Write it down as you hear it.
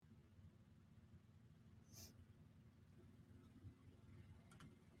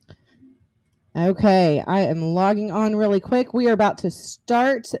Okay, I am logging on really quick. We are about to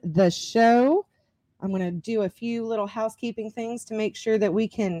start the show. I'm going to do a few little housekeeping things to make sure that we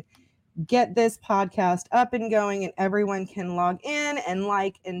can get this podcast up and going and everyone can log in and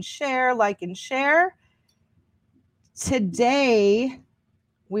like and share. Today,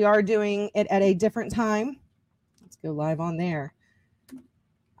 we are doing it at a different time. Let's go live on there.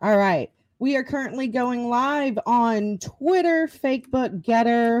 All right. We are currently going live on Twitter, Facebook,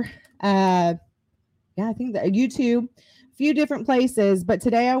 Getter, I think that YouTube, a few different places. But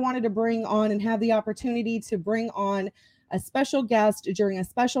today I wanted to bring on and have the opportunity to bring on a special guest during a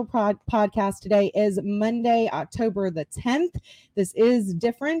special podcast. Today is Monday, October the 10th. This is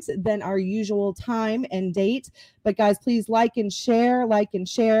different than our usual time and date. But guys, please like and share.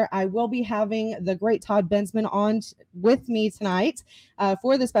 I will be having the great Todd Bensman on with me tonight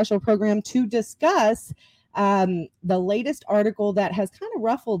for the special program to discuss the latest article that has kind of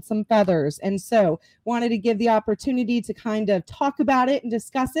ruffled some feathers. And so wanted to give the opportunity to kind of talk about it and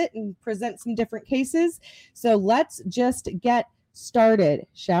discuss it and present some different cases. So let's just get started,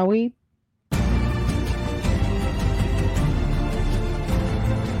 shall we?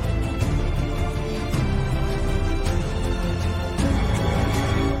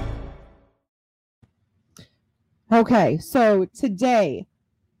 Okay, so today,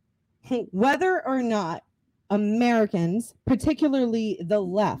 whether or not Americans, particularly the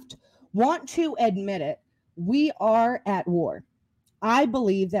left, want to admit it, we are at war. I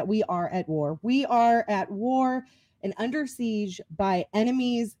believe that we are at war. We are at war and under siege by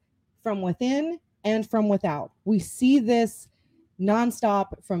enemies from within and from without. We see this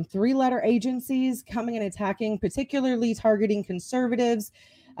nonstop from three-letter agencies coming and attacking, particularly targeting conservatives,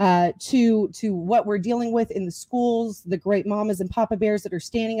 to what we're dealing with in the schools, the great mamas and papa bears that are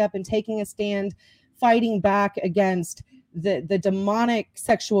standing up and taking a stand, fighting back against the demonic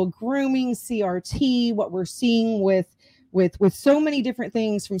sexual grooming, CRT, what we're seeing with so many different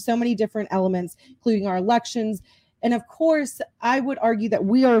things from so many different elements, including our elections. And of course, I would argue that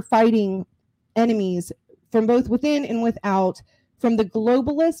we are fighting enemies from both within and without, from the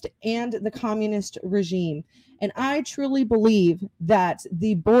globalist and the communist regime. And I truly believe that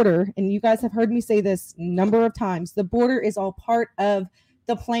the border, and you guys have heard me say this a number of times, the border is all part of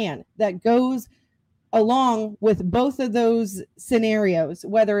the plan that goes along with both of those scenarios,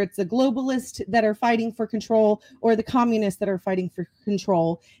 whether it's the globalists that are fighting for control or the communists that are fighting for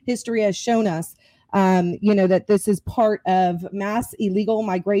control. History has shown us that this is part of mass illegal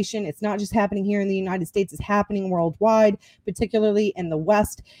migration. It's not just happening here in the United States, it's happening worldwide, particularly in the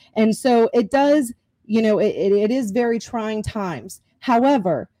West. And so it does, it is very trying times.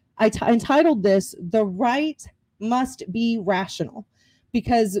 However, I entitled this, "The Right Must Be Rational,"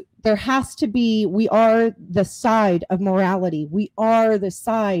 because there has to be, we are the side of morality. We are the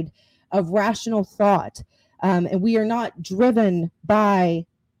side of rational thought. And we are not driven by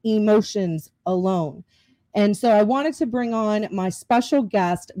emotions alone. And so I wanted to bring on my special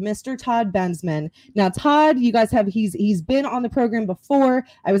guest, Mr. Todd Bensman. Now, Todd, you guys he's been on the program before.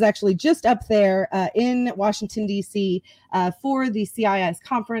 I was actually just up there in Washington, D.C. For the CIS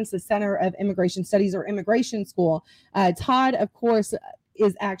conference, the Center of Immigration Studies, or Immigration School. Todd, of course,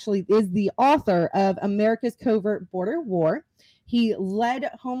 is the author of America's Covert Border War. He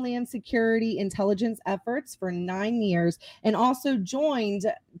led Homeland Security intelligence efforts for 9 years and also joined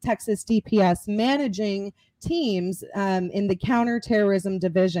Texas DPS managing teams in the Counterterrorism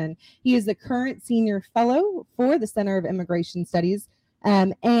Division. He is the current senior fellow for the Center of Immigration Studies,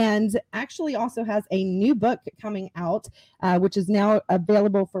 and actually also has a new book coming out, which is now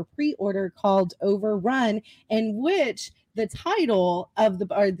available for pre-order, called Overrun, in which the title of the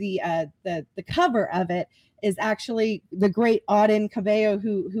cover of it is actually the great Auden Cabello,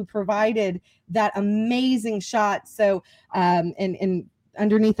 who provided that amazing shot. So, and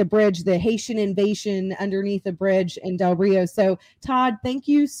underneath the bridge, the Haitian invasion underneath the bridge in Del Rio. So, Todd, thank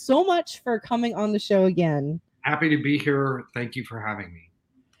you so much for coming on the show again. Happy to be here. Thank you for having me.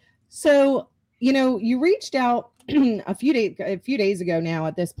 So, you reached out a few days ago now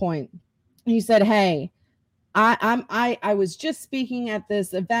at this point. And you said, "Hey, I was just speaking at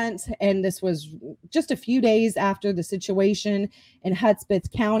this event, and this was just a few days after the situation in Hudspeth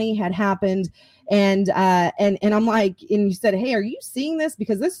County had happened, and I'm like," and you said, "Hey, are you seeing this?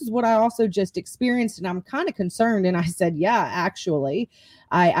 Because this is what I also just experienced, and I'm kind of concerned." And I said, "Yeah, actually,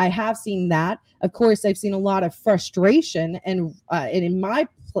 I have seen that. Of course, I've seen a lot of frustration, and in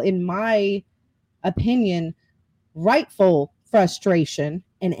my opinion, rightful frustration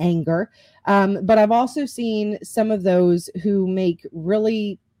and anger. But I've also seen some of those who make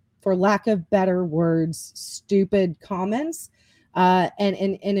really, for lack of better words, stupid comments And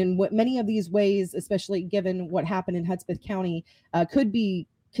in what many of these ways, especially given what happened in Hudspeth County, could be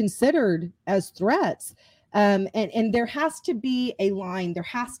considered as threats. And there has to be a line, there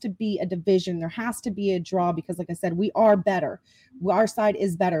has to be a division, there has to be a draw, because like I said, we are better, our side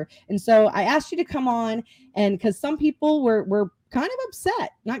is better. And so I asked you to come on, and because some people were kind of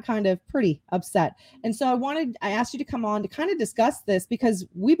upset, not kind of, pretty upset. And so I asked you to come on to kind of discuss this, because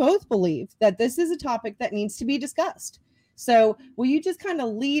we both believe that this is a topic that needs to be discussed. So will you just kind of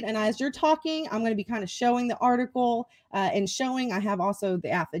lead? And as you're talking, I'm going to be kind of showing the article, and showing, I have also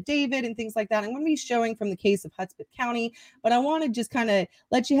the affidavit and things like that. I'm going to be showing from the case of Hudspeth County, but I want to just kind of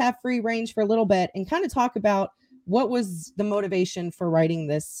let you have free range for a little bit and kind of talk about what was the motivation for writing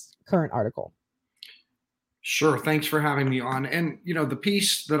this current article. Sure. Thanks for having me on. And, the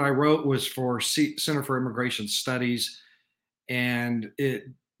piece that I wrote was for Center for Immigration Studies. And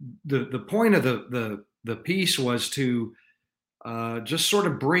the point of the piece was to just sort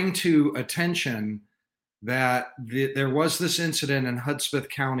of bring to attention that there was this incident in Hudspeth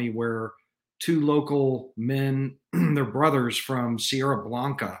County where two local men, their brothers from Sierra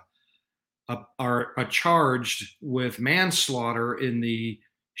Blanca, are charged with manslaughter in the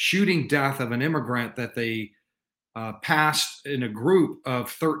shooting death of an immigrant that they passed in a group of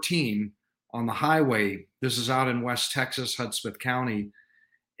 13 on the highway. This is out in West Texas, Hudspeth County.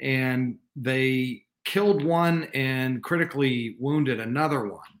 And they killed one and critically wounded another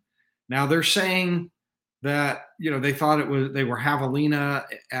one. Now they're saying that they thought they were javelina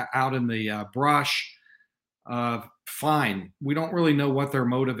out in the brush. Fine, we don't really know what their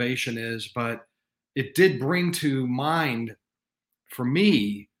motivation is, but it did bring to mind for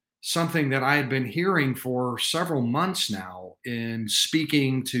me something that I had been hearing for several months now in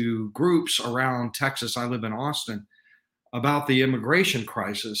speaking to groups around Texas. I live in Austin, about the immigration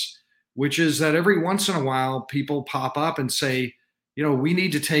crisis, which is that every once in a while people pop up and say, we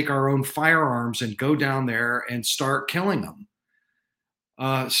need to take our own firearms and go down there and start killing them.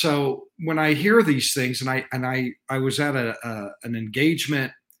 So when I hear these things, and I was at an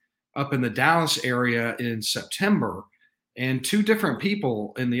engagement up in the Dallas area in September, and two different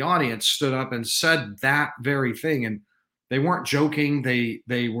people in the audience stood up and said that very thing, and they weren't joking.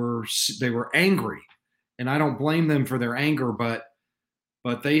 They were angry, and I don't blame them for their anger, but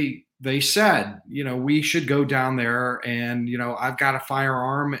they said, we should go down there, and I've got a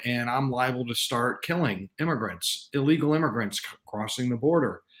firearm and I'm liable to start killing immigrants, illegal immigrants crossing the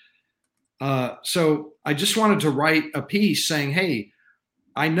border. So I just wanted to write a piece saying, hey,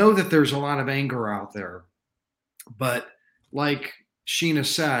 I know that there's a lot of anger out there, but like Sheena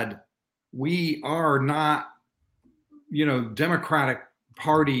said, we are not, Democratic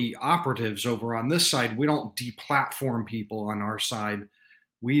Party operatives over on this side. We don't deplatform people on our side.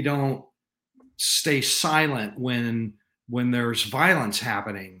 We don't stay silent when there's violence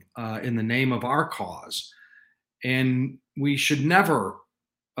happening in the name of our cause, and we should never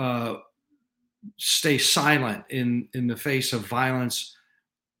stay silent in the face of violence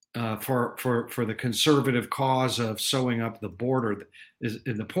for the conservative cause of sewing up the border.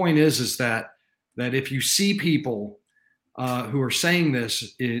 The point is that if you see people who are saying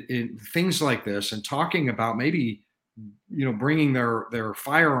this in things like this and talking about maybe bringing their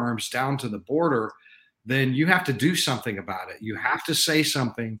firearms down to the border, then you have to do something about it. You have to say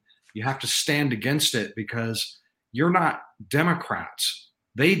something. You have to stand against it, because you're not Democrats.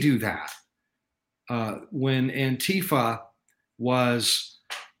 They do that. When Antifa was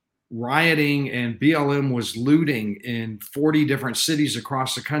rioting and BLM was looting in 40 different cities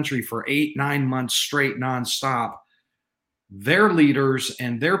across the country for 8-9 months straight nonstop, their leaders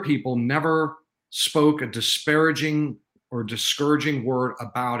and their people never spoke a disparaging or discouraging word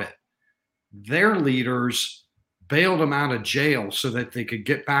about it. Their leaders bailed them out of jail so that they could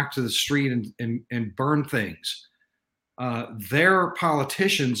get back to the street and burn things. Their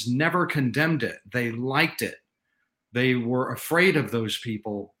politicians never condemned it. They liked it. They were afraid of those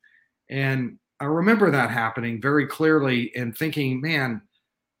people. And I remember that happening very clearly and thinking, man,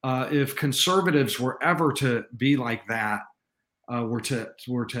 if conservatives were ever to be like that, were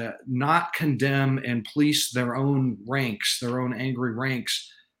to not condemn and police their own ranks, their own angry ranks,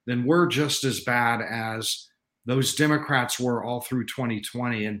 then we're just as bad as those Democrats were all through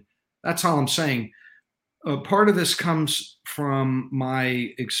 2020. And that's all I'm saying. Part of this comes from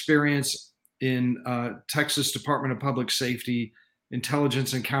my experience in Texas Department of Public Safety,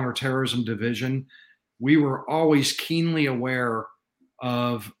 Intelligence and Counterterrorism Division. We were always keenly aware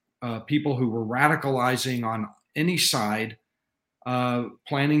of people who were radicalizing on any side,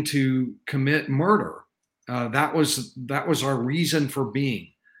 planning to commit murder. That was our reason for being.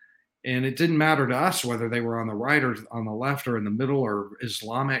 And it didn't matter to us whether they were on the right or on the left or in the middle or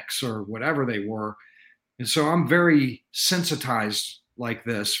Islamics or whatever they were. And so I'm very sensitized like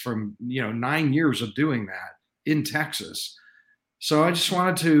this from, 9 years of doing that in Texas. So I just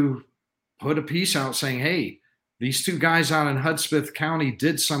wanted to put a piece out saying, hey, these two guys out in Hudspeth County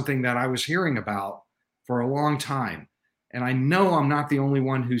did something that I was hearing about for a long time. And I know I'm not the only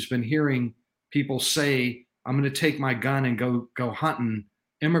one who's been hearing people say, I'm going to take my gun and go hunting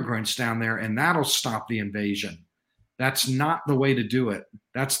immigrants down there, and that'll stop the invasion. That's not the way to do it.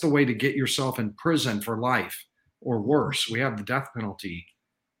 That's the way to get yourself in prison for life or worse. We have the death penalty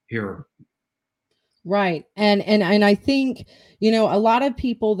here. Right. And I think, a lot of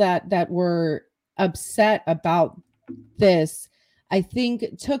people that were upset about this, I think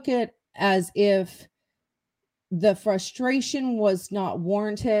took it as if the frustration was not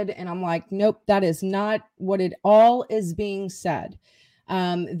warranted. And I'm like, nope, that is not what it all is being said.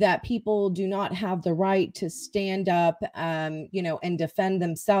 That people do not have the right to stand up, and defend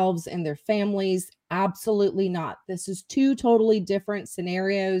themselves and their families. Absolutely not. This is two totally different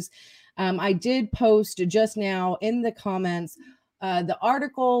scenarios. I did post just now in the comments the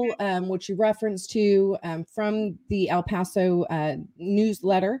article which you referenced to from the El Paso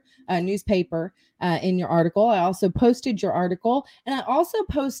newspaper in your article. I also posted your article, and I also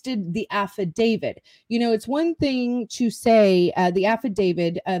posted the affidavit. It's one thing to say the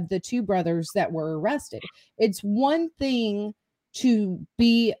affidavit of the two brothers that were arrested. It's one thing to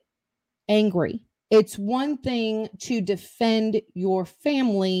be angry. It's one thing to defend your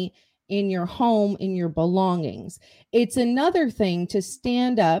family in your home, in your belongings. It's another thing to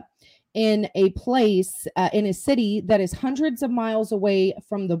stand up in a place, in a city that is hundreds of miles away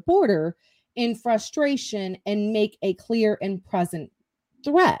from the border in frustration and make a clear and present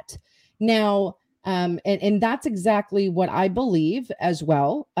threat. Now, and that's exactly what I believe as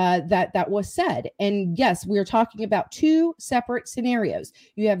well, that was said. And yes, we're talking about two separate scenarios.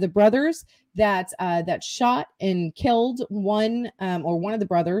 You have the brothers that shot and killed one of the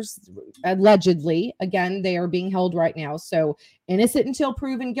brothers, allegedly. Again, they are being held right now, so innocent until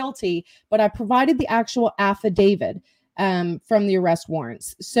proven guilty. But I provided the actual affidavit from the arrest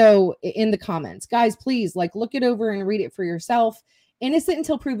warrants. So in the comments, guys, please look it over and read it for yourself. Innocent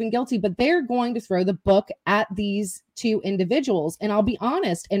until proven guilty, but they're going to throw the book at these two individuals. And I'll be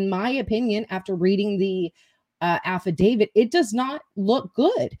honest, in my opinion, after reading the affidavit, it does not look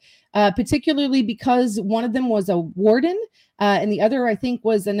good, particularly because one of them was a warden, and the other, I think,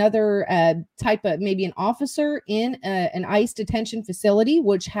 was another type of, maybe an officer in an ICE detention facility,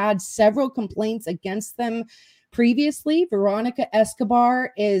 which had several complaints against them previously. Veronica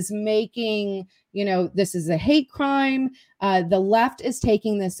Escobar is making, this is a hate crime. The left is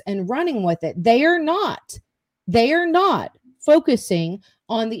taking this and running with it. They are not focusing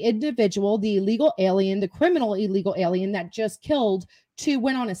on the individual, the illegal alien, the criminal illegal alien that just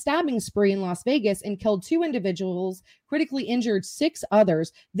went on a stabbing spree in Las Vegas and killed two individuals, critically injured 6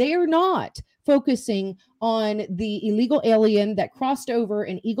 others. They are not focusing on the illegal alien that crossed over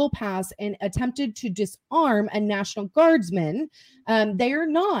an Eagle Pass and attempted to disarm a National Guardsman. They are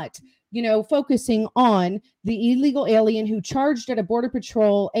not focusing on the illegal alien who charged at a Border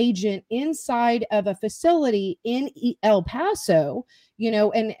Patrol agent inside of a facility in El Paso,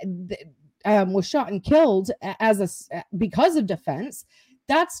 and was shot and killed because of defense.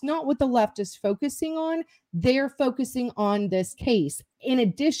 That's not what the left is focusing on. They're focusing on this case. In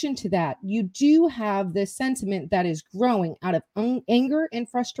addition to that, you do have this sentiment that is growing out of anger and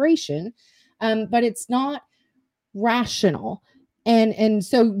frustration, but it's not rational. And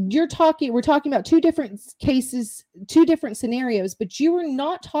so we're talking about two different cases, two different scenarios, but you are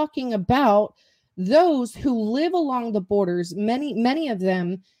not talking about those who live along the borders, many of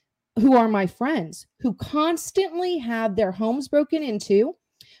them who are my friends, who constantly have their homes broken into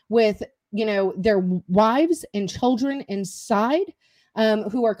with, their wives and children inside,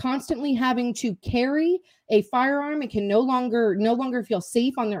 who are constantly having to carry a firearm and can no longer feel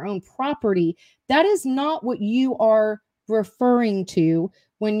safe on their own property. That is not what you are referring to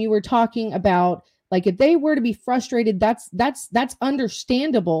when you were talking about, if they were to be frustrated, that's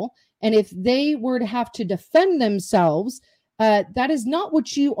understandable. And if they were to have to defend themselves, that is not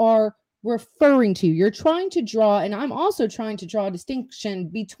what you are referring to. You're trying to draw, and I'm also trying to draw a distinction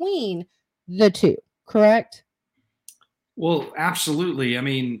between the two, correct? Well, absolutely. I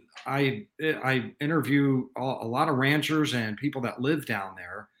mean, I interview a lot of ranchers and people that live down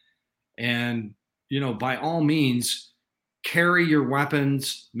there, and by all means, carry your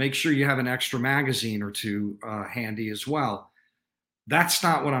weapons. Make sure you have an extra magazine or two handy as well. That's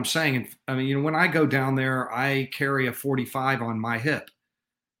not what I'm saying. I mean, when I go down there, I carry a 45 on my hip.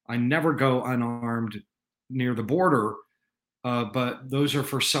 I never go unarmed near the border, but those are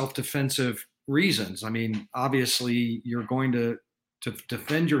for self-defensive reasons. I mean, obviously, you're going to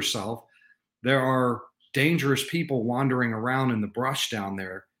defend yourself. There are dangerous people wandering around in the brush down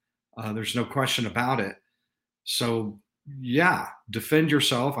there. There's no question about it. So, yeah, defend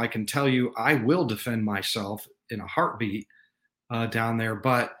yourself. I can tell you, I will defend myself in a heartbeat down there.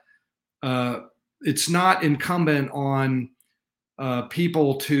 But it's not incumbent on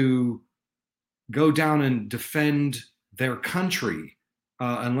people to go down and defend their country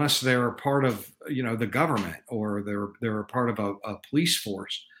unless they're a part of the government or they're a part of a police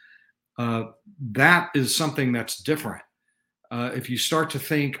force. That is something that's different. If you start to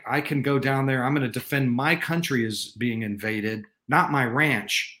think I can go down there, I'm going to defend my country as being invaded, not my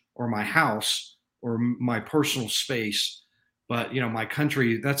ranch or my house or my personal space, but my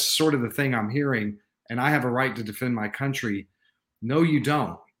country. That's sort of the thing I'm hearing, and I have a right to defend my country. No, you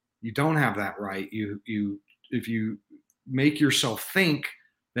don't. You don't have that right. If you make yourself think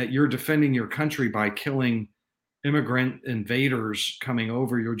that you're defending your country by killing immigrant invaders coming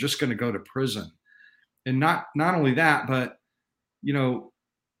over, you're just going to go to prison. And not only that, but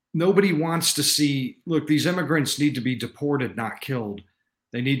nobody wants to see, look, these immigrants need to be deported, not killed.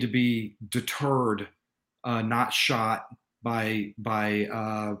 They need to be deterred, not shot by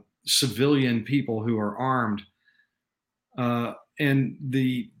civilian people who are armed. And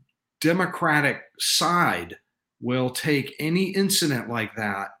the Democratic side will take any incident like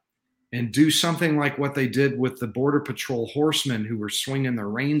that and do something like what they did with the Border Patrol horsemen who were swinging their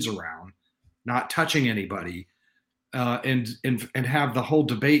reins around, not touching anybody, and have the whole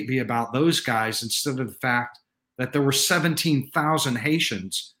debate be about those guys instead of the fact that there were 17,000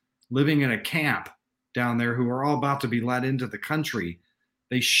 Haitians living in a camp down there who are all about to be let into the country.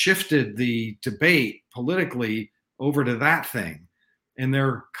 They shifted the debate politically over to that thing, and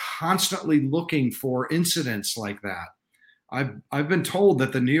they're constantly looking for incidents like that. I've been told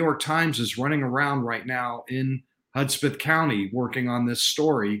that the New York Times is running around right now in Hudspeth County working on this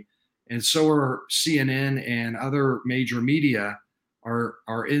story, and so are CNN and other major media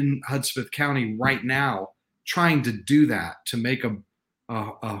are in Hudspeth County right now trying to do that, to make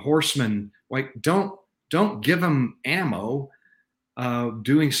a horseman, like, don't give them ammo.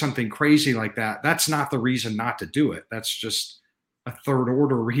 Doing something crazy like that, that's not the reason not to do it. That's just a third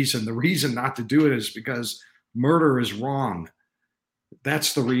order reason. The reason not to do it is because murder is wrong.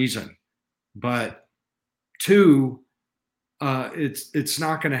 That's the reason. But two, it's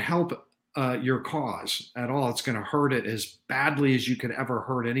not going to help your cause at all. It's going to hurt it as badly as you could ever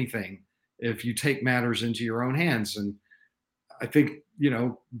hurt anything if you take matters into your own hands. And I think,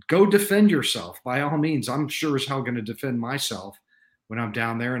 go defend yourself by all means. I'm sure as hell going to defend myself when I'm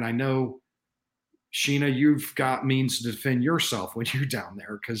down there. And I know, Sheena, you've got means to defend yourself when you're down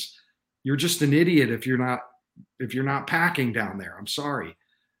there, because you're just an idiot if you're not packing down there. I'm sorry.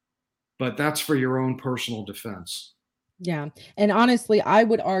 But that's for your own personal defense. Yeah. And honestly, I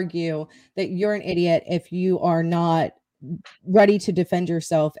would argue that you're an idiot if you are not ready to defend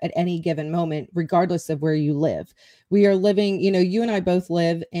yourself at any given moment, regardless of where you live. We are living, you and I both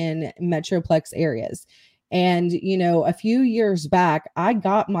live in Metroplex areas. And, a few years back, I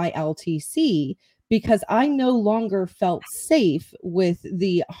got my LTC because I no longer felt safe with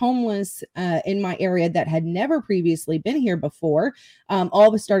the homeless in my area that had never previously been here before. All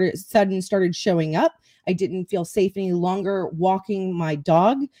of a sudden started showing up. I didn't feel safe any longer walking my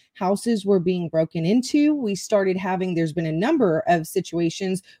dog. Houses were being broken into. There's been a number of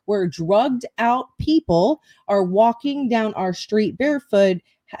situations where drugged out people are walking down our street barefooted,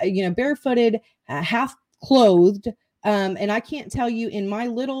 half clothed. And I can't tell you, in my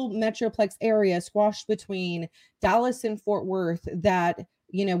little Metroplex area squashed between Dallas and Fort Worth, that,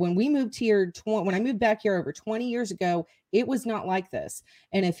 when we moved here, when I moved back here over 20 years ago, it was not like this.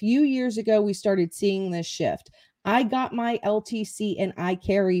 And a few years ago, we started seeing this shift. I got my LTC and I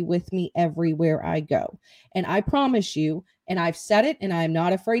carry with me everywhere I go. And I promise you, and I've said it and I'm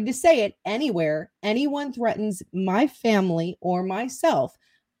not afraid to say it, anywhere anyone threatens my family or myself,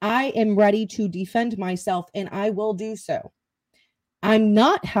 I am ready to defend myself, and I will do so. I'm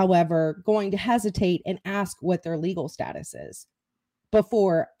not, however, going to hesitate and ask what their legal status is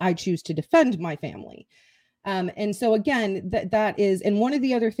before I choose to defend my family. And so again, that is, and one of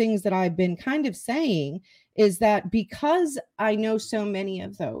the other things that I've been kind of saying is that because I know so many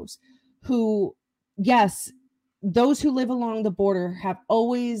of those who, yes, those who live along the border have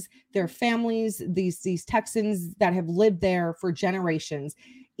always their families, these Texans that have lived there for generations.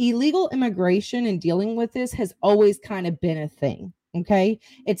 Illegal immigration and dealing with this has always kind of been a thing. Okay.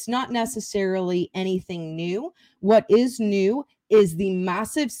 It's not necessarily anything new. What is new is the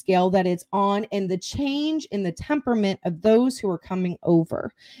massive scale that it's on and the change in the temperament of those who are coming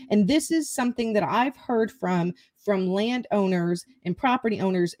over. And this is something that I've heard from landowners and property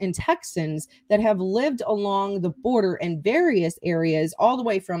owners and Texans that have lived along the border in various areas, all the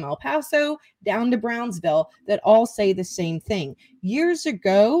way from El Paso down to Brownsville, that all say the same thing. Years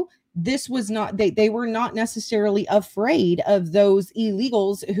ago, this was not, they were not necessarily afraid of those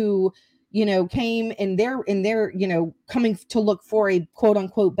illegals who came in their coming to look for a quote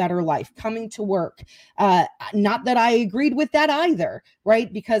unquote better life, coming to work. Not that I agreed with that either,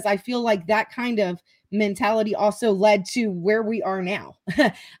 right? Because I feel like that kind of mentality also led to where we are now.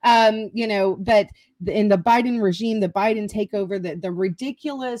 But in the Biden regime, the Biden takeover, the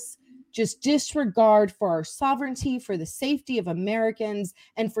ridiculous just disregard for our sovereignty, for the safety of Americans,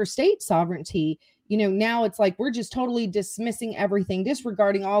 and for state sovereignty. Now it's like we're just totally dismissing everything,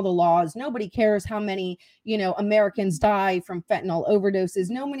 disregarding all the laws. Nobody cares how many, Americans die from fentanyl overdoses.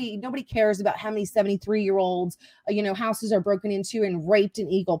 Nobody cares about how many 73-year-olds, houses are broken into and raped in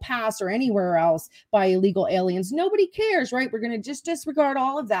Eagle Pass or anywhere else by illegal aliens. Nobody cares, right? We're going to just disregard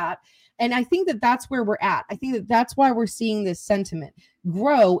all of that. And I think that that's where we're at. I think that that's why we're seeing this sentiment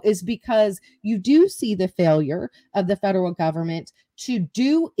grow, is because you do see the failure of the federal government to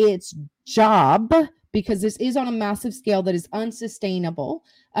do its job, because this is on a massive scale that is unsustainable.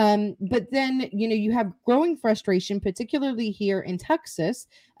 But then, you have growing frustration, particularly here in Texas.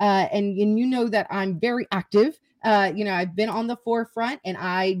 And that I'm very active. I've been on the forefront,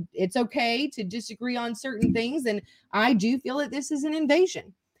 and it's okay to disagree on certain things. And I do feel that this is an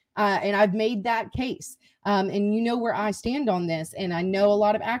invasion. And I've made that case. And where I stand on this. And I know a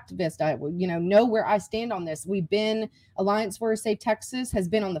lot of activists, know where I stand on this. Alliance for a Safe Texas has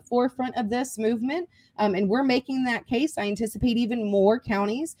been on the forefront of this movement. And we're making that case. I anticipate even more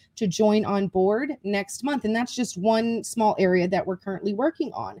counties to join on board next month. And that's just one small area that we're currently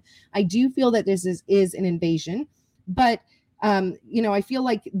working on. I do feel that this is an invasion, but I feel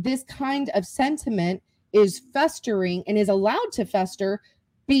like this kind of sentiment is festering and is allowed to fester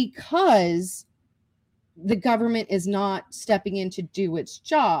because the government is not stepping in to do its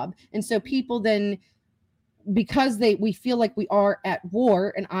job. And so people then, because we feel like we are at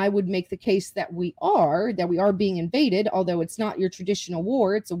war, and I would make the case that we are being invaded, although it's not your traditional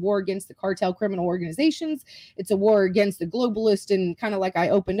war. It's a war against the cartel criminal organizations. It's a war against the globalist, and kind of like I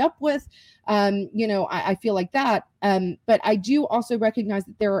opened up with, I feel like that. But I do also recognize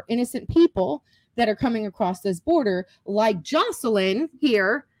that there are innocent people that are coming across this border, like Jocelyn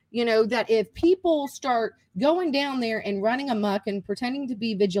here, that if people start going down there and running amok and pretending to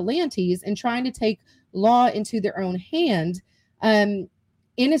be vigilantes and trying to take law into their own hand,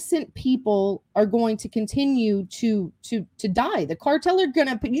 innocent people are going to continue to die. The cartel are going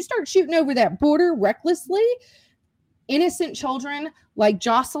to, you start shooting over that border recklessly, innocent children like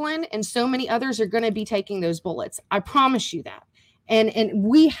Jocelyn and so many others are going to be taking those bullets. I promise you that. And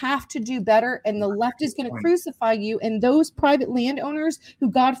we have to do better, and the left is going to crucify you. And those private landowners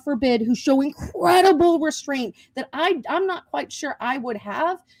who, God forbid, who show incredible restraint that I'm not quite sure I would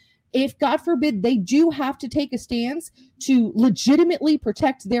have, if, God forbid, they do have to take a stance to legitimately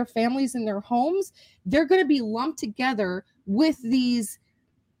protect their families and their homes, they're going to be lumped together with these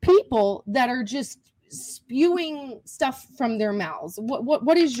people that are just spewing stuff from their mouths.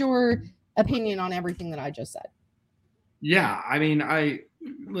 What is your opinion on everything that I just said? Yeah, I mean,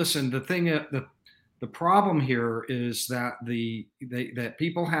 listen. The thing, the problem here is that that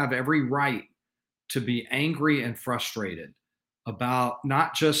people have every right to be angry and frustrated about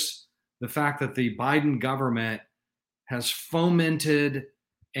not just the fact that the Biden government has fomented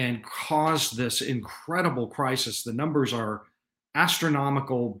and caused this incredible crisis. The numbers are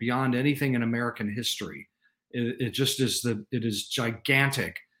astronomical beyond anything in American history. It just is it is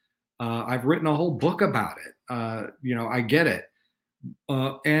gigantic. I've written a whole book about it. I get it.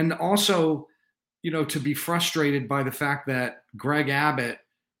 And also, to be frustrated by the fact that Greg Abbott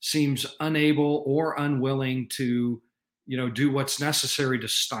seems unable or unwilling to, do what's necessary to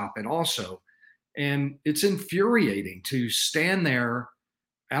stop it also. And it's infuriating to stand there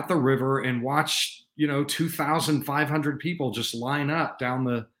at the river and watch, 2,500 people just line up down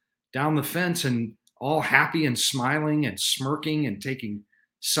the fence, and all happy and smiling and smirking and taking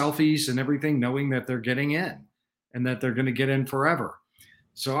selfies and everything, knowing that they're getting in and that they're going to get in forever.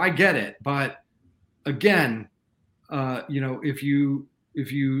 So I get it. But again, if you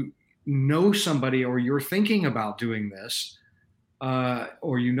know somebody, or you're thinking about doing this,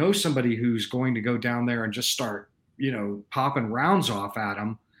 or somebody who's going to go down there and just start, popping rounds off at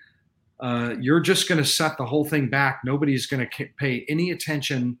them, you're just going to set the whole thing back. Nobody's going to pay any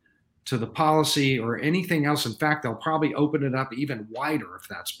attention to the policy or anything else. In fact, they'll probably open it up even wider if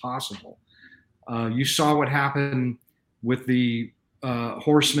that's possible. You saw what happened with the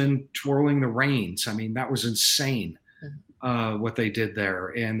horsemen twirling the reins. I mean, that was insane what they did there,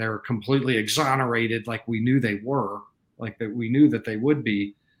 and they're completely exonerated, like we knew they were, like that we knew that they would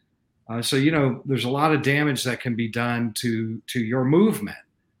be. So there's a lot of damage that can be done to your movement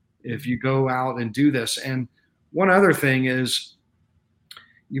if you go out and do this. And one other thing is,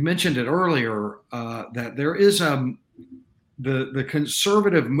 you mentioned it earlier, that there is the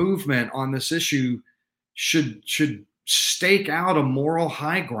conservative movement on this issue should stake out a moral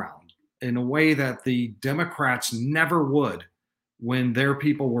high ground in a way that the Democrats never would when their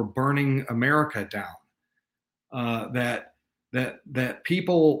people were burning America down. That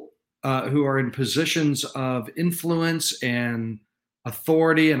people who are in positions of influence and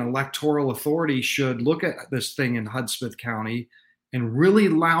authority and electoral authority should look at this thing in Hudspeth County and really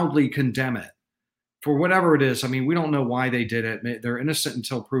loudly condemn it for whatever it is. I mean, we don't know why they did it. They're innocent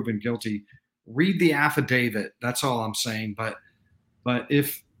until proven guilty. Read the affidavit. That's all I'm saying. But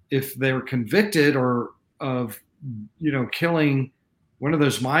if they're convicted or of killing one of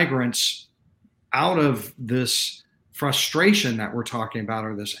those migrants out of this frustration that we're talking about,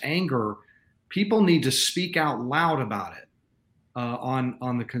 or this anger, people need to speak out loud about it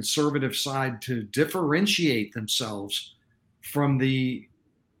on the conservative side to differentiate themselves from the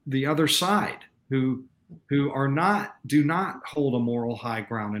other side who do not hold a moral high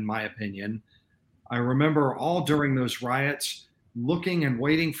ground, in my opinion. I remember all during those riots looking and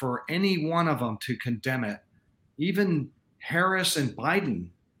waiting for any one of them to condemn it. Even Harris and Biden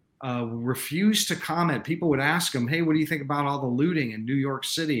refused to comment. People would ask them, "Hey, what do you think about all the looting in New York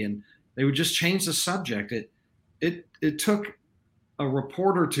City?" And they would just change the subject. It took a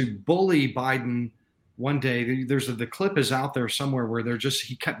reporter to bully Biden one day. The clip is out there somewhere where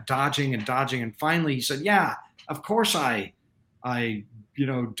he kept dodging and dodging, and finally he said, "Yeah, of course I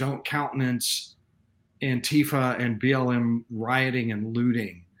don't countenance Antifa and BLM rioting and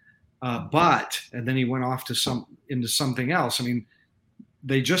looting, but," and then he went off into something else. I mean,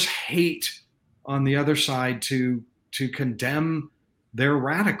 they just hate on the other side to condemn their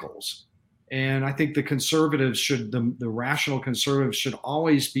radicals. And I think the conservatives the rational conservatives should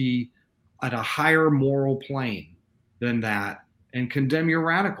always be at a higher moral plane than that and condemn your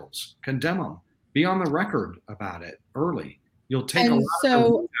radicals. Condemn them. Be on the record about it early. You'll take a lot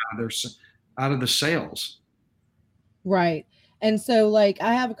out of the sales. Right. And so, I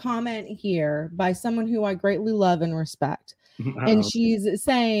have a comment here by someone who I greatly love and respect. And she's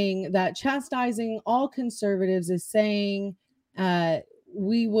saying that chastising all conservatives is saying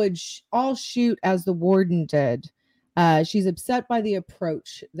we would all shoot as the warden did. She's upset by the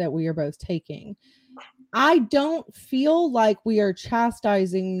approach that we are both taking. I don't feel like we are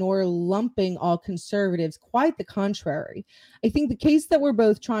chastising nor lumping all conservatives. Quite the contrary. I think the case that we're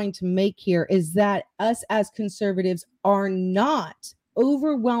both trying to make here is that us as conservatives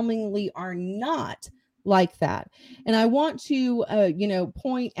overwhelmingly are not like that. And I want to,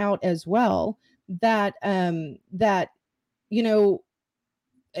 point out as well that,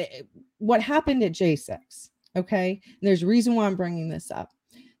 what happened at J6. Okay. And there's a reason why I'm bringing this up.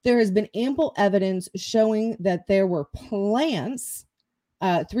 There has been ample evidence showing that there were plants,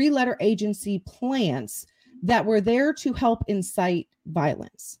 3-letter agency plants that were there to help incite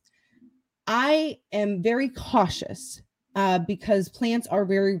violence. I am very cautious because plants are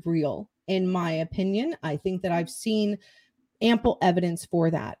very real, in my opinion. I think that I've seen ample evidence for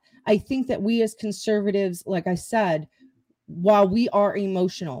that. I think that we as conservatives, like I said, while we are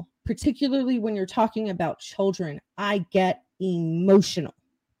emotional, particularly when you're talking about children, I get emotional.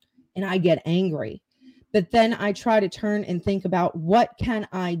 And I get angry. But then I try to turn and think about what can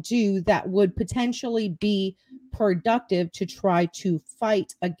I do that would potentially be productive to try to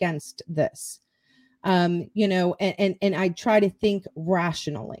fight against this. And I try to think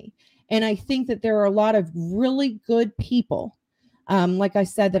rationally. And I think that there are a lot of really good people, like I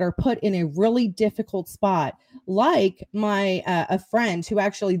said, that are put in a really difficult spot. Like a friend who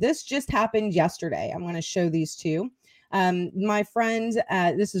actually, this just happened yesterday. I'm going to show these two. My friend,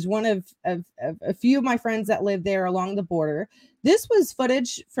 this is one of a few of my friends that live there along the border. This was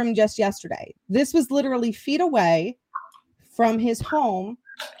footage from just yesterday. This was literally feet away from his home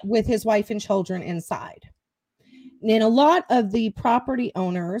with his wife and children inside. And a lot of the property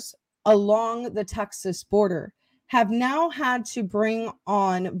owners along the Texas border have now had to bring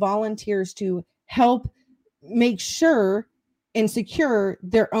on volunteers to help make sure and secure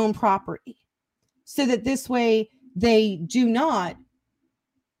their own property so that this way they do not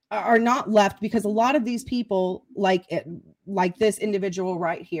are not left, because a lot of these people, like this individual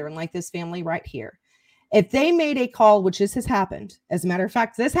right here and like this family right here, if they made a call, which this has happened, as a matter of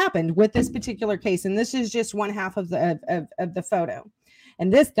fact, this happened with this particular case, and this is just one half of the photo.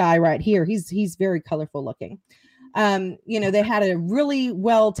 And this guy right here, he's very colorful looking. They had a really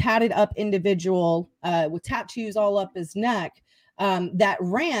well tatted up individual with tattoos all up his neck, that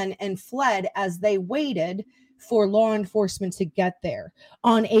ran and fled as they waited for law enforcement to get there.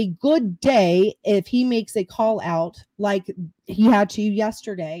 On a good day, if he makes a call out like he had to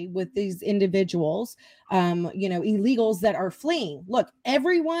yesterday with these individuals, illegals that are fleeing. Look,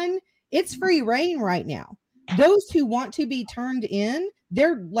 everyone, it's free reign right now. Those who want to be turned in,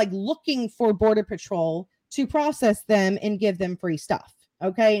 they're like looking for Border Patrol to process them and give them free stuff.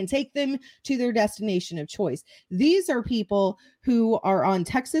 Okay, and take them to their destination of choice. These are people who are on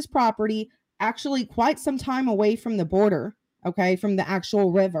Texas property, actually quite some time away from the border, okay, from the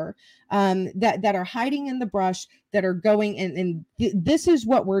actual river, that are hiding in the brush, that are going and this is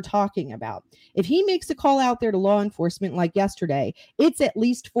what we're talking about. If he makes a call out there to law enforcement like yesterday, it's at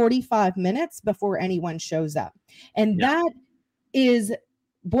least 45 minutes before anyone shows up. And that is,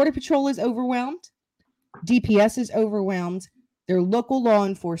 Border Patrol is overwhelmed, DPS is overwhelmed, their local law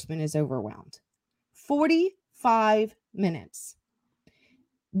enforcement is overwhelmed. 45 minutes.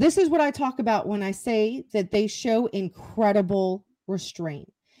 This is what I talk about when I say that they show incredible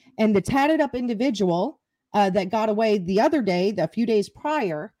restraint. And the tatted up individual that got away the other day, a few days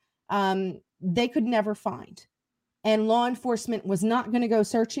prior, they could never find. And law enforcement was not going to go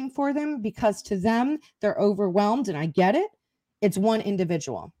searching for them, because to them, they're overwhelmed. And I get it. It's one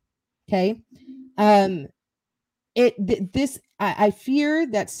individual. Okay. I fear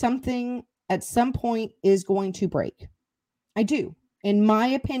that something at some point is going to break. I do. In my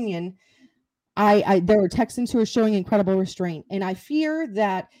opinion, there are Texans who are showing incredible restraint, and I fear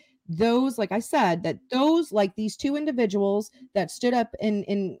that those, like I said, that those, like these two individuals that stood up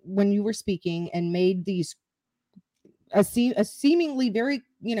in when you were speaking and made these seemingly very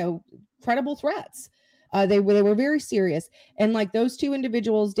credible threats. They were very serious, and like those two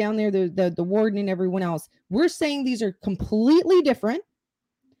individuals down there, the warden and everyone else, we're saying these are completely different.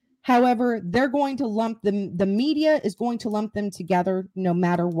 However, they're going to lump them. The media is going to lump them together no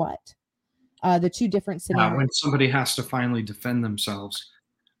matter what. The two different scenarios. When somebody has to finally defend themselves.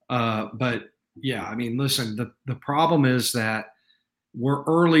 But yeah, I mean, listen, the problem is that we're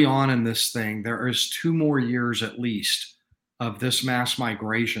early on in this thing. There is 2 more years at least of this mass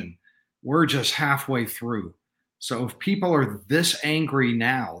migration. We're just halfway through. So if people are this angry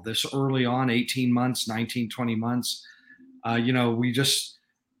now, this early on, 18 months, 19, 20 months, we just,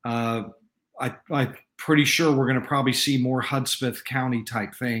 I'm pretty sure we're going to probably see more Hudspeth County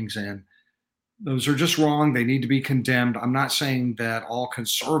type things. And those are just wrong. They need to be condemned. I'm not saying that all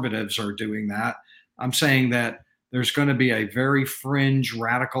conservatives are doing that. I'm saying that there's going to be a very fringe,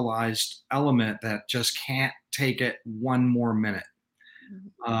 radicalized element that just can't take it one more minute.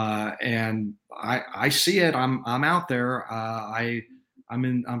 And I see it. I'm out there.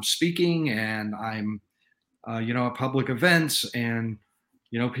 I'm speaking, and I'm at public events, and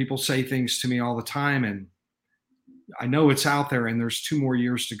people say things to me all the time, and I know it's out there, and there's 2 more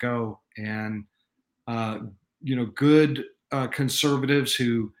years to go. And good conservatives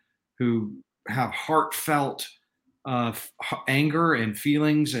who have heartfelt anger and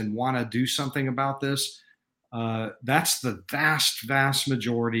feelings and want to do something about this. That's the vast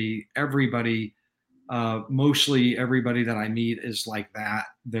majority. Everybody, mostly everybody that I meet is like that.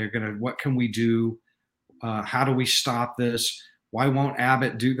 They're gonna, what can we do? How do we stop this? Why won't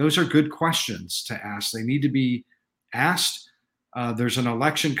Abbott do? Those are good questions to ask. They need to be asked. There's an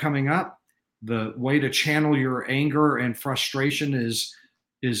election coming up. The way to channel your anger and frustration is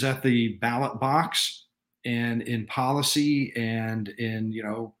at the ballot box and in policy and in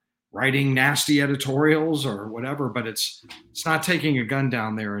writing nasty editorials or whatever. But it's not taking a gun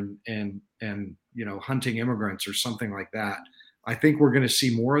down there and hunting immigrants or something like that. I think we're going to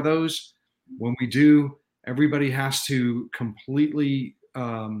see more of those. When we do, everybody has to completely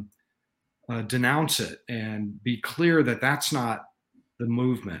denounce it and be clear that that's not the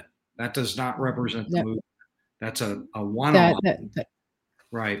movement. That does not represent the movement. That's a one-off.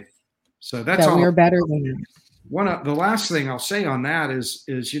 Right. So that's all. We're better than that. One of the last thing I'll say on that is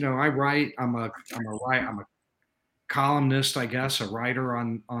I write. I'm a columnist, I guess, a writer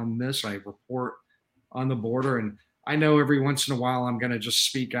on this. I report on the border, and I know every once in a while I'm going to just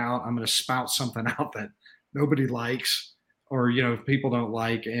speak out. I'm going to spout something out that nobody likes, or people don't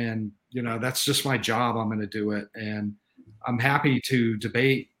like, and that's just my job. I'm going to do it, and I'm happy to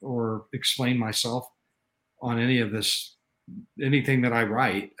debate or explain myself on any of this anything that I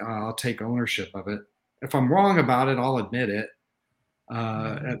write. I'll take ownership of it. If I'm wrong about it, I'll admit it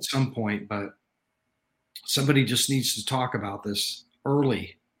at some point. But somebody just needs to talk about this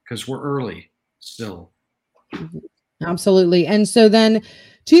early because we're early still. Absolutely. And so then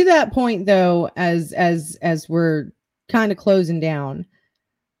to that point though, as we're kind of closing down,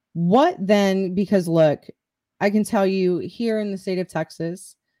 what then, because look, I can tell you here in the state of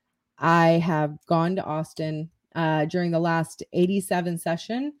Texas, I have gone to Austin during the last 87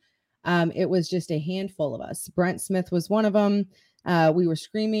 session. It was just a handful of us. Brent Smith was one of them. We were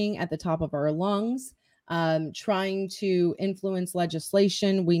screaming at the top of our lungs, trying to influence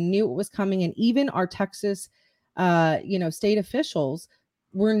legislation. We knew it was coming, and even our Texas, state officials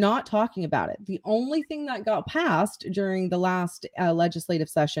were not talking about it. The only thing that got passed during the last legislative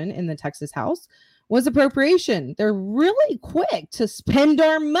session in the Texas House was appropriation. They're really quick to spend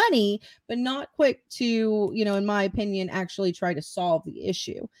our money, but not quick to, in my opinion, actually try to solve the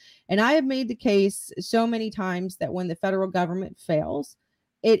issue. And I have made the case so many times that when the federal government fails,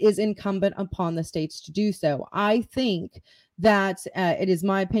 it is incumbent upon the states to do so. I think that it is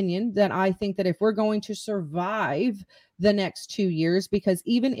my opinion that I think that if we're going to survive the next 2 years, because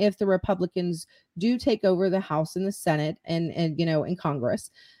even if the Republicans do take over the House and the Senate and in Congress,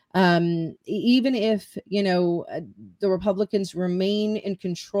 even if the Republicans remain in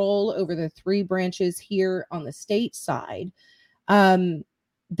control over the three branches here on the state side,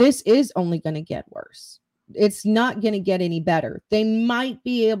 this is only going to get worse. It's not going to get any better. They might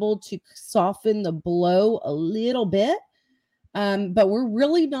be able to soften the blow a little bit, but we're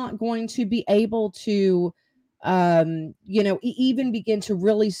really not going to be able to even begin to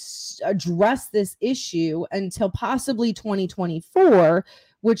really address this issue until possibly 2024,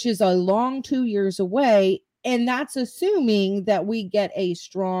 which is a long 2 years away. And that's assuming that we get a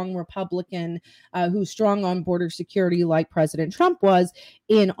strong Republican who's strong on border security, like President Trump was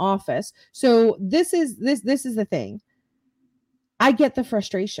in office. So this is the thing. I get the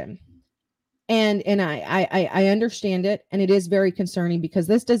frustration. And I understand it, and it is very concerning because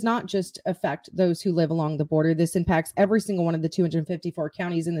this does not just affect those who live along the border. This impacts every single one of the 254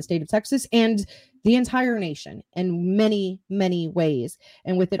 counties in the state of Texas and the entire nation in many, many ways.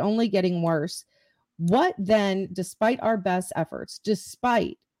 And with it only getting worse, what then, despite our best efforts,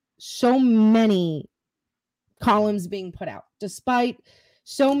 despite so many columns being put out, despite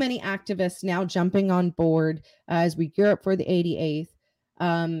so many activists now jumping on board as we gear up for the 88th,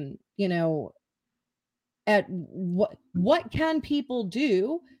 at what can people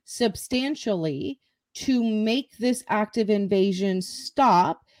do substantially to make this active invasion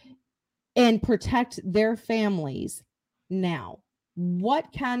stop and protect their families now? What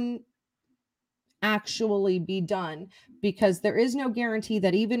can actually be done? Because there is no guarantee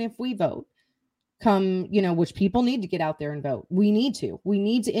that even if we vote come, which people need to get out there and vote. We need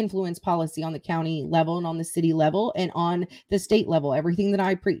to influence policy on the county level and on the city level and on the state level, everything that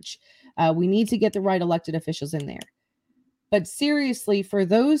I preach. We need to get the right elected officials in there. But seriously, for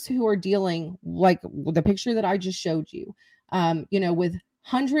those who are dealing like the picture that I just showed you, with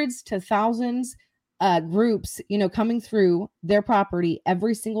hundreds to thousands groups, coming through their property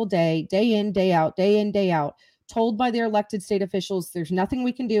every single day, day in, day out, told by their elected state officials, there's nothing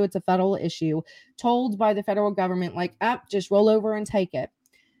we can do. It's a federal issue. Told by the federal government, like, just roll over and take it.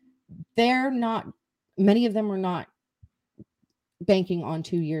 Many of them are not banking on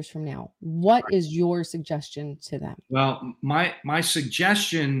 2 years from now. What is your suggestion to them? Well, my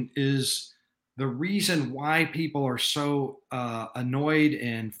suggestion is the reason why people are so annoyed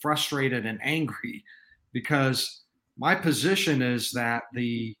and frustrated and angry, because my position is that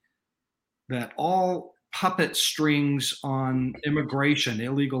all puppet strings on immigration,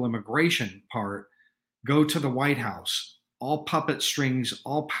 illegal immigration part, go to the White House. All puppet strings,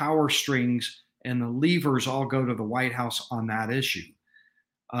 all power strings, and the levers all go to the White House on that issue.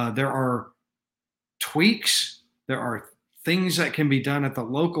 There are tweaks, there are things that can be done at the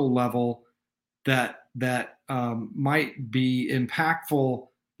local level that might be impactful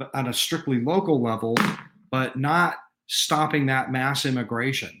on a strictly local level, but not stopping that mass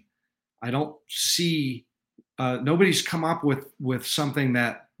immigration. I don't see nobody's come up with something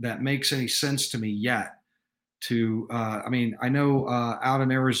that makes any sense to me yet. I know out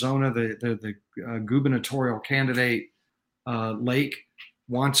in Arizona, the gubernatorial candidate Lake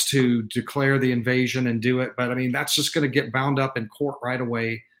wants to declare the invasion and do it, but I mean that's just going to get bound up in court right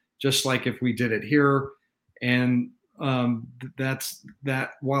away, just like if we did it here. And that's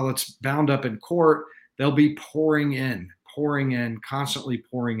that. While it's bound up in court, they'll be pouring in, constantly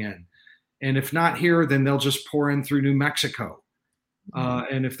pouring in. And if not here, then they'll just pour in through New Mexico.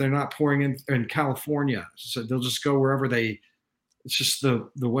 And if they're not pouring in California, so they'll just go wherever it's just the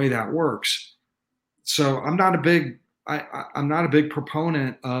way that works. So I'm not a big, I'm not a big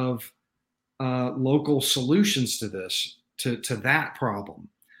proponent of local solutions to this, to that problem.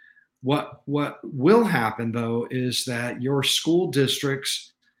 What will happen though is that your school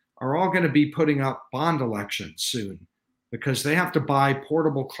districts are all going to be putting up bond elections soon because they have to buy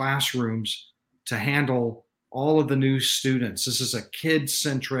portable classrooms to handle all of the new students. This is a kid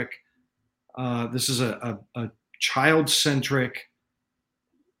centric, this is a child centric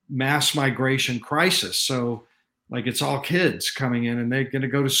mass migration crisis. So, like, it's all kids coming in and they're going to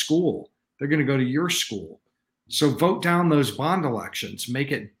go to school. They're going to go to your school. So, vote down those bond elections.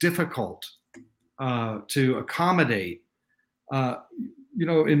 Make it difficult to accommodate.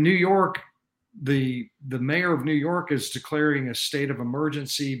 In New York, the mayor of New York is declaring a state of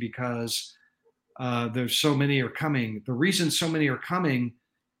emergency because there's so many are coming. The reason so many are coming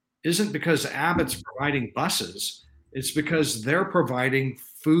isn't because Abbott's providing buses. It's because they're providing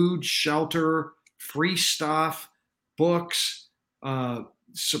food, shelter, free stuff, books,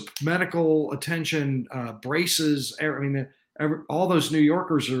 medical attention, braces. I mean, all those New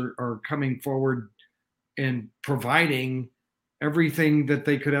Yorkers are coming forward and providing everything that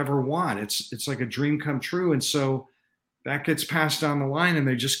they could ever want. It's like a dream come true. And so that gets passed down the line and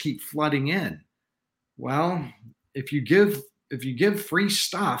they just keep flooding in. Well, if you give free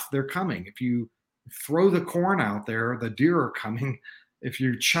stuff, they're coming. If you throw the corn out there, the deer are coming. If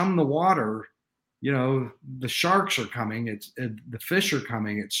you chum the water, the sharks are coming. The fish are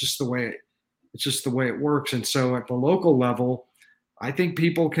coming. It's just the way it works. And so at the local level, I think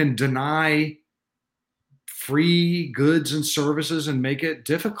people can deny free goods and services and make it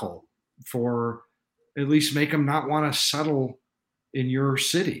difficult for, at least make them not want to settle in your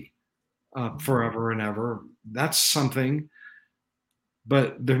city forever and ever. That's something,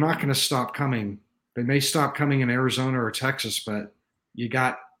 but they're not going to stop coming. They may stop coming in Arizona or Texas, but you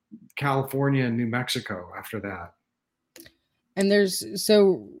got California and New Mexico after that. And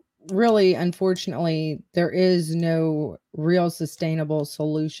really, unfortunately, there is no real sustainable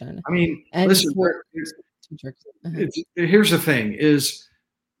solution. I mean, listen, here's the thing is,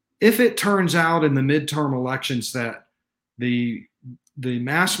 if it turns out in the midterm elections that the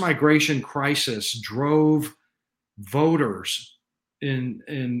mass migration crisis drove voters in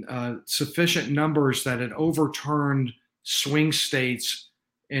sufficient numbers that it overturned swing states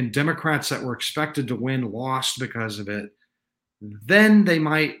and Democrats that were expected to win lost because of it, then they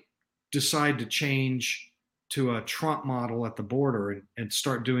might decide to change to a Trump model at the border and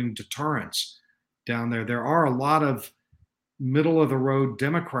start doing deterrence down there. There are a lot of middle of the road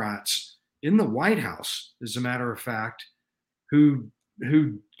Democrats in the White House, as a matter of fact, who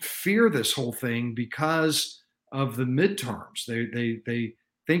fear this whole thing because of the midterms. They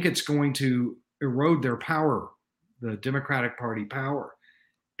think it's going to erode their power, the Democratic Party power.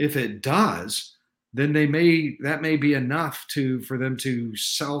 If it does, then that may be enough for them to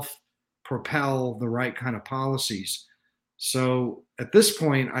self-propel the right kind of policies. So at this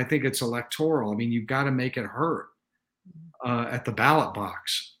point, I think it's electoral. I mean, you've got to make it hurt at the ballot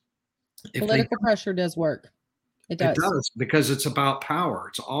box. Political pressure does work. It does. It does, because it's about power.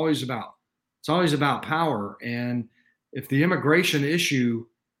 It's always about power. And if the immigration issue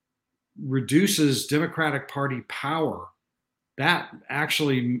reduces Democratic Party power, that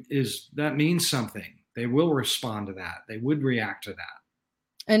means something. They will respond to that. They would react to that.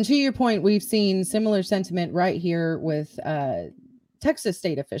 And to your point, we've seen similar sentiment right here with Texas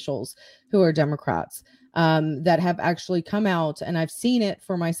state officials who are Democrats that have actually come out, and I've seen it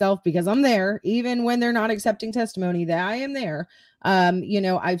for myself because I'm there, even when they're not accepting testimony, that I am there.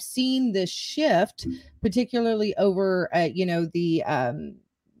 I've seen this shift, particularly over, the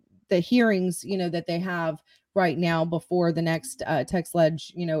hearings, that they have right now before the next text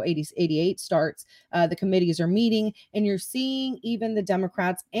ledge 88 starts. The committees are meeting, and you're seeing even the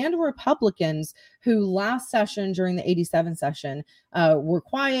Democrats and Republicans who last session during the 87 session were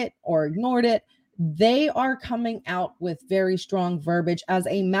quiet or ignored it. They are coming out with very strong verbiage. As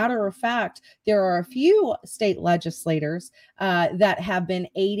a matter of fact, there are a few state legislators that have been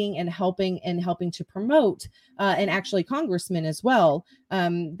aiding and helping to promote, and actually congressmen as well,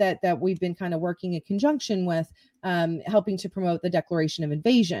 that we've been kind of working in conjunction with, helping to promote the Declaration of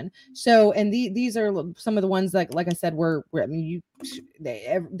Invasion. So, and these are some of the ones that, like I said,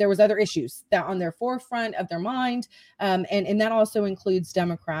 there was other issues that on their forefront of their mind, and that also includes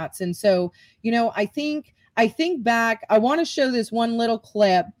Democrats. And so, I think back. I want to show this one little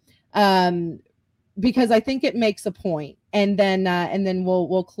clip because I think it makes a point. and then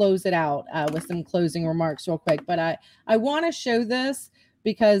we'll close it out with some closing remarks real quick. But I want to show this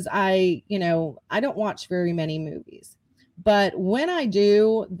because I don't watch very many movies, but when I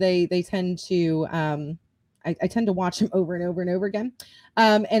do, they tend to I tend to watch them over and over and over again.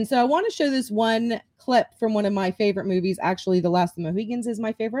 And so I want to show this one clip from one of my favorite movies. Actually, The Last of the Mohicans is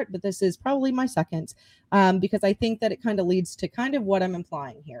my favorite, but this is probably my second, because I think that it kind of leads to kind of what I'm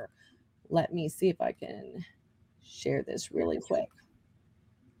implying here. Let me see if I can share this really quick.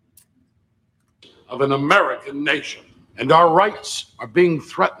 Of an American nation, and our rights are being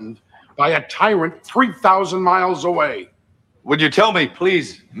threatened by a tyrant 3,000 miles away. Would you tell me,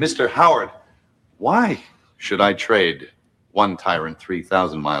 please, Mr. Howard, why should I trade one tyrant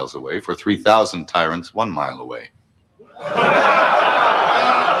 3,000 miles away for 3,000 tyrants 1 mile away?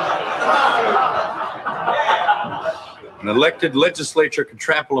 An elected legislature can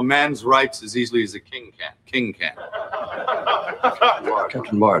trample a man's rights as easily as a king can. King can.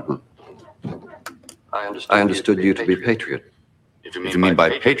 Captain Martin, I understood you to be patriot. If you mean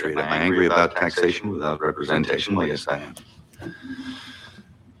by patriot, am I angry about taxation without representation? Well, yes, I am.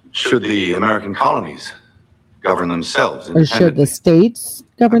 Should the American colonies govern themselves Or should the states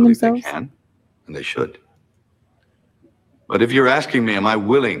govern themselves? They can, and they should. But if you're asking me, am I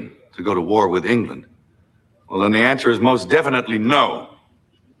willing to go to war with England? Well, then the answer is most definitely no.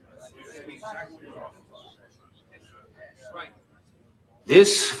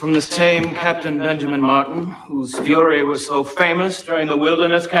 This from the same Captain Benjamin Martin, whose fury was so famous during the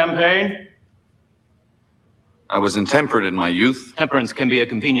Wilderness Campaign? I was intemperate in my youth. Temperance can be a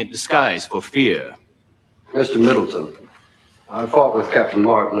convenient disguise for fear. Mr. Middleton, I fought with Captain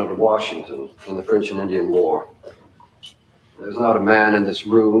Martin over Washington in the French and Indian War. There's not a man in this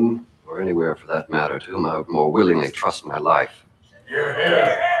room, or anywhere for that matter, to whom I would more willingly trust my life.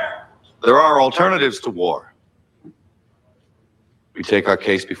 There are alternatives to war. We take our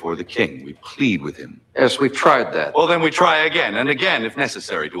case before the king. We plead with him. Yes, we've tried that. Well, then we try again and again, if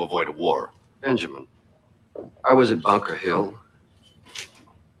necessary, to avoid a war. Benjamin, I was at Bunker Hill.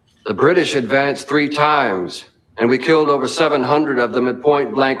 The British advanced 3 times, and we killed over 700 of them at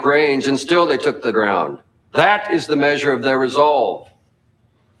point blank range, and still they took the ground. That is the measure of their resolve.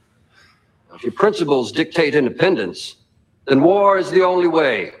 If your principles dictate independence, then war is the only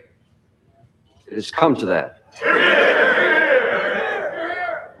way. It has come to that.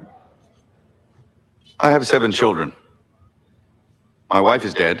 I have 7 children. My wife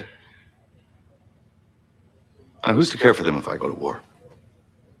is dead. And who's to care for them if I go to war?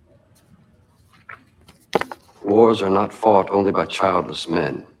 Wars are not fought only by childless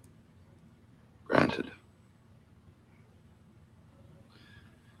men. Granted.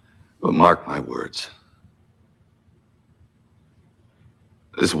 But mark my words.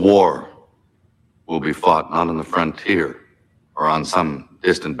 This war will be fought not on the frontier or on some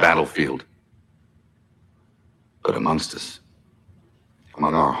distant battlefield, but amongst us,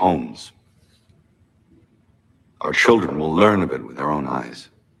 among our homes. Our children will learn of it with their own eyes.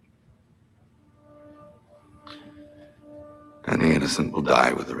 And the innocent will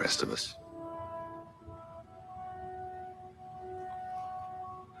die with the rest of us.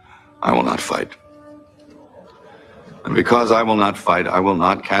 I will not fight. And because I will not fight, I will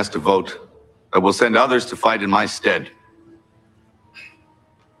not cast a vote that will send others to fight in my stead.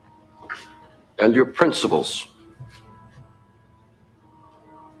 And your principles.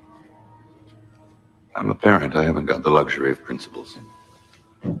 I'm a parent. I haven't got the luxury of principles.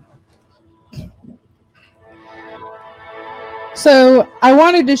 So I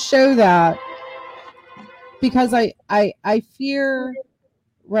wanted to show that because I fear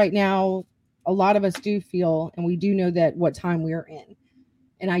right now, a lot of us do feel, and we do know that what time we are in.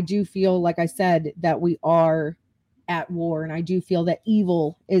 And I do feel, like I said, that we are at war. And I do feel that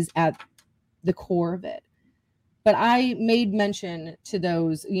evil is at the core of it. But I made mention to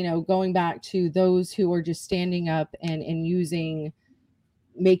those, going back to those who are just standing up and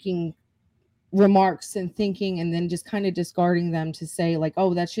making remarks and thinking, and then just kind of discarding them to say like,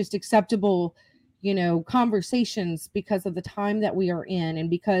 oh, that's just acceptable, conversations because of the time that we are in. And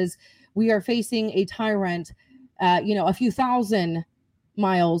because we are facing a tyrant, a few thousand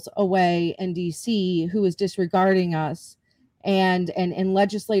miles away in DC who is disregarding us. And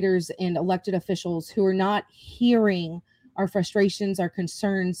legislators and elected officials who are not hearing our frustrations, our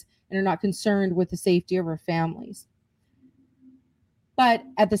concerns, and are not concerned with the safety of our families. But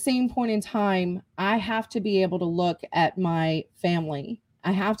at the same point in time, I have to be able to look at my family.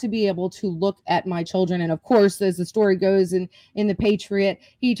 I have to be able to look at my children. And of course, as the story goes in The Patriot,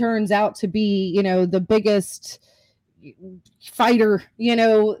 he turns out to be, the biggest, fighter,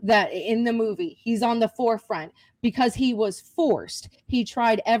 that in the movie, he's on the forefront because he was forced. He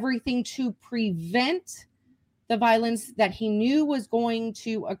tried everything to prevent the violence that he knew was going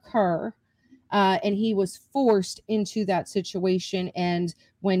to occur. And he was forced into that situation. And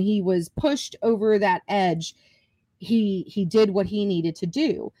when he was pushed over that edge, he did what he needed to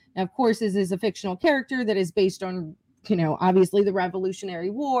do. Now, of course, this is a fictional character that is based on, obviously the Revolutionary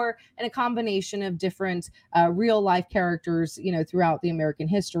War and a combination of different real life characters, throughout the American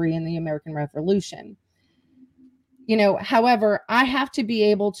history and the American Revolution. However, I have to be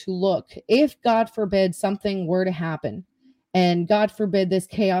able to look, if God forbid something were to happen, and God forbid this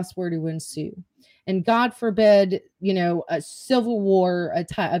chaos were to ensue, and God forbid, a civil war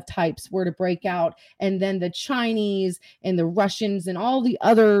of types were to break out, and then the Chinese and the Russians and all the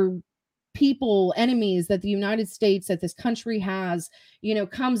other people, enemies that the United States, that this country has,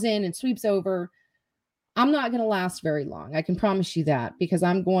 comes in and sweeps over, I'm not going to last very long. I can promise you that, because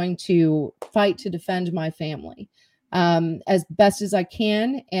I'm going to fight to defend my family as best as I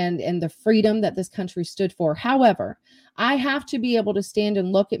can, and the freedom that this country stood for. However, I have to be able to stand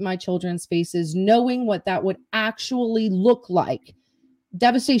and look at my children's faces, knowing what that would actually look like.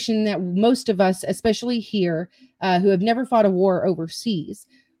 Devastation that most of us, especially here, who have never fought a war overseas,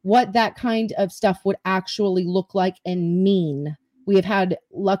 what that kind of stuff would actually look like and mean. We have had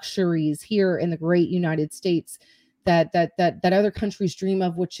luxuries here in the great United States that other countries dream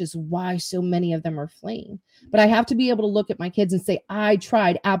of, which is why so many of them are fleeing. But I have to be able to look at my kids and say, I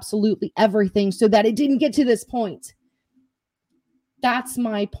tried absolutely everything so that it didn't get to this point. That's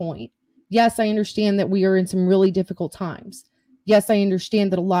my point. Yes, I understand that we are in some really difficult times. Yes, I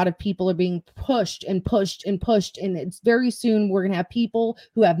understand that a lot of people are being pushed and pushed and pushed. And it's very soon we're going to have people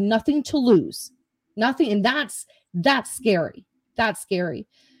who have nothing to lose. Nothing. And that's scary. That's scary.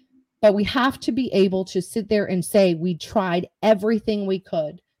 But we have to be able to sit there and say we tried everything we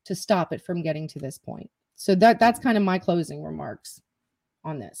could to stop it from getting to this point. So that's kind of my closing remarks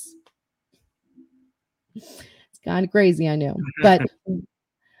on this. It's kind of crazy, I know, but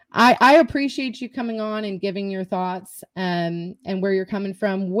I appreciate you coming on and giving your thoughts and where you're coming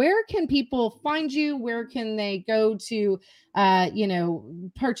from. Where can people find you? Where can they go to,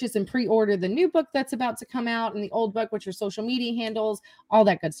 purchase and pre-order the new book that's about to come out, and the old book, which are social media handles, all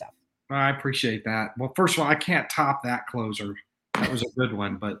that good stuff? I appreciate that. Well, first of all, I can't top that closer. That was a good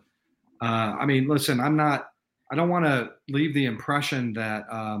one. But listen, I don't want to leave the impression that,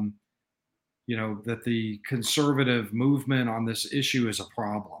 that the conservative movement on this issue is a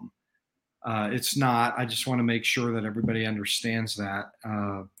problem. It's not. I just want to make sure that everybody understands that.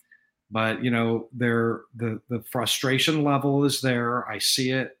 But the frustration level is there. I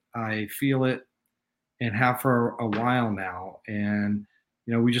see it. I feel it, and have for a while now. And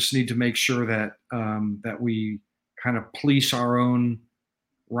we just need to make sure that that we kind of police our own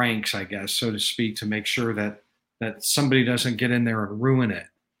ranks, I guess, so to speak, to make sure that somebody doesn't get in there and ruin it.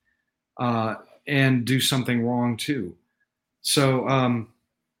 And do something wrong too. So,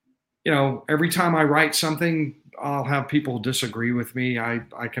 every time I write something, I'll have people disagree with me. I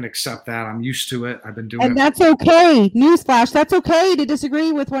can accept that. I'm used to it. I've been doing it. And that's okay. Newsflash, that's okay to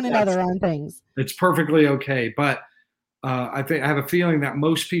disagree with one another on things. It's perfectly okay. But I have a feeling that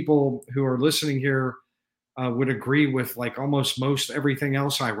most people who are listening here would agree with like almost most everything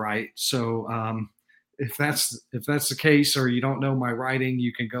else I write. So if that's the case, or you don't know my writing,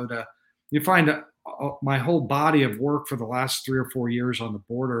 you find my whole body of work for the last 3 or 4 years on the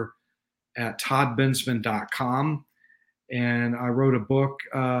border at toddbensman.com. And I wrote a book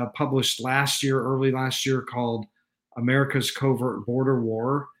published early last year, called America's Covert Border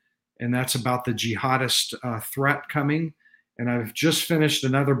War. And that's about the jihadist threat coming. And I've just finished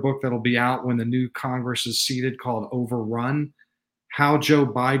another book that'll be out when the new Congress is seated, called Overrun: How Joe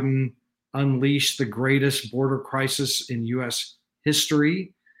Biden Unleashed the Greatest Border Crisis in U.S.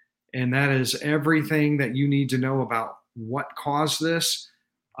 History. And that is everything that you need to know about what caused this,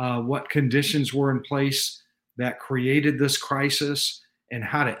 what conditions were in place that created this crisis, and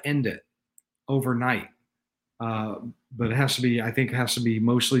how to end it overnight. But I think it has to be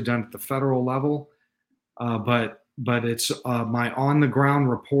mostly done at the federal level. But it's my on the ground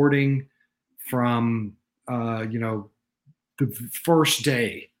reporting from the first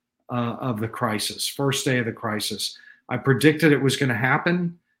day of the crisis. First day of the crisis, I predicted it was going to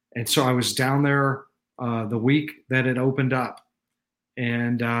happen. And so I was down there the week that it opened up,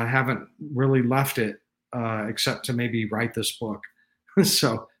 and haven't really left it except to maybe write this book.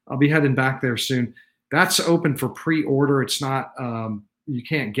 So I'll be heading back there soon. That's open for pre-order. It's not, you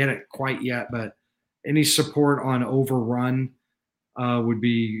can't get it quite yet, but any support on Overrun would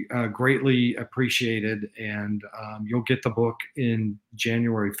be greatly appreciated. And you'll get the book in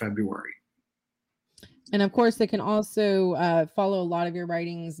January, February. And of course, they can also follow a lot of your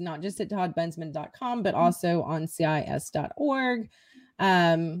writings, not just at toddbensman.com, but also on CIS.org,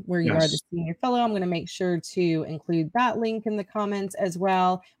 where you are the senior fellow. I'm going to make sure to include that link in the comments as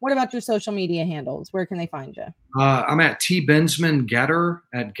well. What about your social media handles? Where can they find you? I'm at T Bensman Getter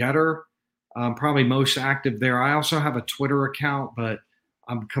at Getter. I'm probably most active there. I also have a Twitter account, but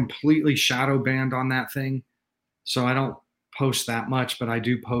I'm completely shadow banned on that thing. So I don't post that much, but I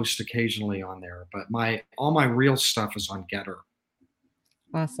do post occasionally on there. But all my real stuff is on Getter.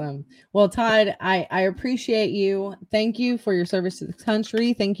 Awesome. Well, Todd, I appreciate you. Thank you for your service to the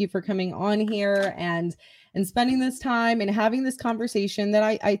country. Thank you for coming on here and spending this time and having this conversation that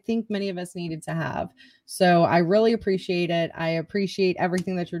I think many of us needed to have. So I really appreciate it. I appreciate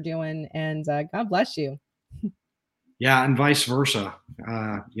everything that you're doing, and God bless you. Yeah, and vice versa.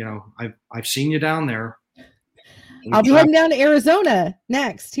 I've seen you down there. I'll be heading down to Arizona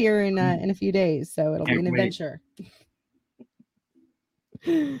next here in a few days, so it'll be an adventure.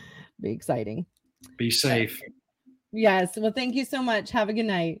 Be exciting. Be safe. Yes. Well, thank you so much. Have a good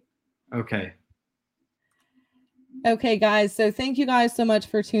night. Okay. Okay, guys. So thank you guys so much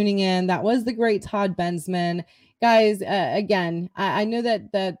for tuning in. That was the great Todd Bensman. Guys, again, I know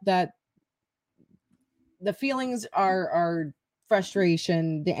that the feelings are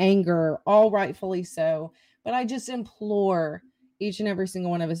frustration, the anger, all rightfully so. But I just implore each and every single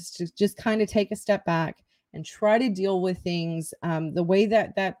one of us to just kind of take a step back and try to deal with things the way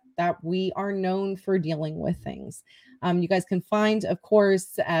that we are known for dealing with things. You guys can find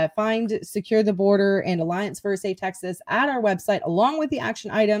Secure the Border and Alliance for a Safe Texas at our website, along with the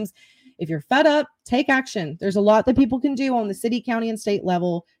action items. If you're fed up, take action. There's a lot that people can do on the city, county, and state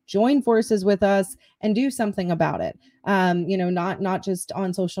level. Join forces with us and do something about it. Not just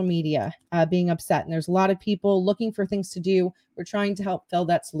on social media, being upset. And there's a lot of people looking for things to do. We're trying to help fill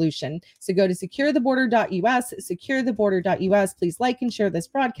that solution. So go to securetheborder.us, securetheborder.us. Please like and share this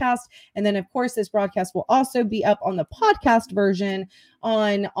broadcast. And then, of course, this broadcast will also be up on the podcast version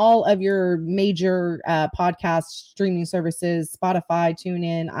on all of your major podcast streaming services, Spotify,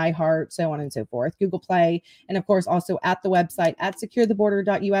 TuneIn, iHeart, so on and so forth, Google Play, and of course also at the website at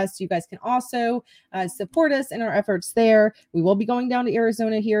securetheborder.us. You guys can also support us in our efforts there. We will be going down to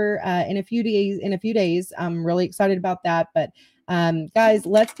Arizona here in a few days. I'm really excited about that. But guys,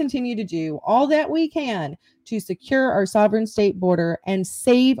 let's continue to do all that we can to secure our sovereign state border and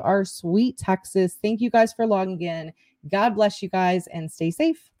save our sweet Texas. Thank you guys for logging in. God bless you guys and stay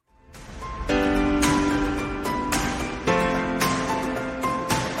safe.